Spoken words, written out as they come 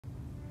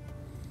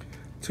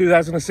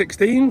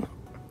2016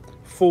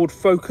 Ford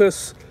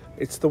Focus.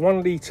 It's the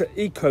 1 litre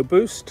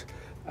EcoBoost,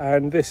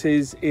 and this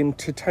is in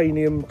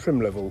titanium trim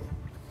level.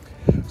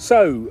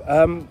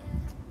 So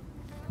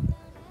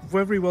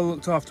very well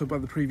looked after by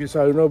the previous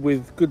owner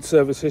with good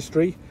service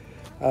history.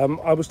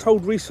 I was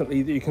told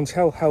recently that you can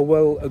tell how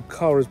well a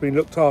car has been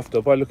looked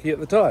after by looking at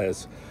the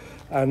tyres,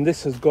 and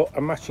this has got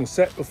a matching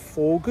set of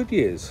 4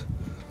 Goodyears.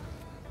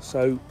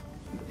 So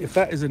if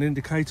that is an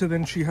indicator,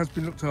 then she has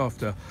been looked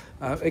after.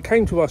 It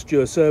came to us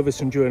due a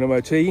service and due an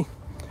MOT.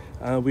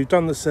 We've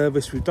done the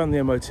service, we've done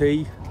the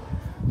MOT,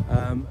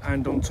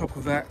 and on top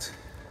of that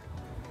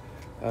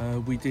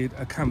we did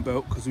a cam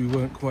belt because we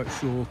weren't quite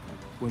sure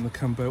when the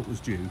cam belt was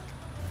due.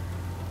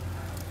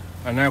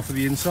 And now for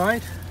the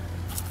inside.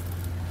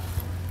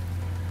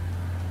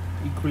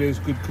 Equally as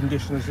good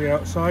condition as the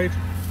outside.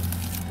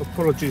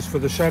 Apologies for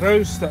the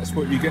shadows, that's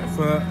what you get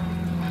for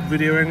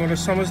videoing on a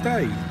summer's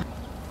day.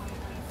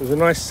 There's a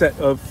nice set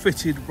of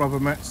fitted rubber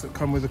mats that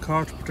come with the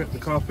car to protect the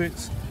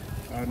carpets,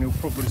 and you'll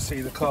probably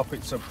see the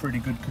carpets are pretty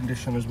good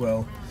condition as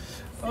well.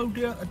 Oh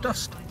dear, a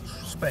dust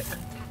speck.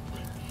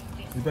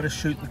 We better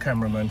shoot the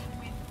cameraman.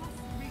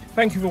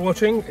 Thank you for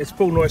watching. It's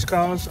Paul Noyce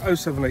Cars,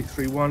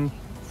 07831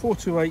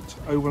 428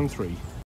 013.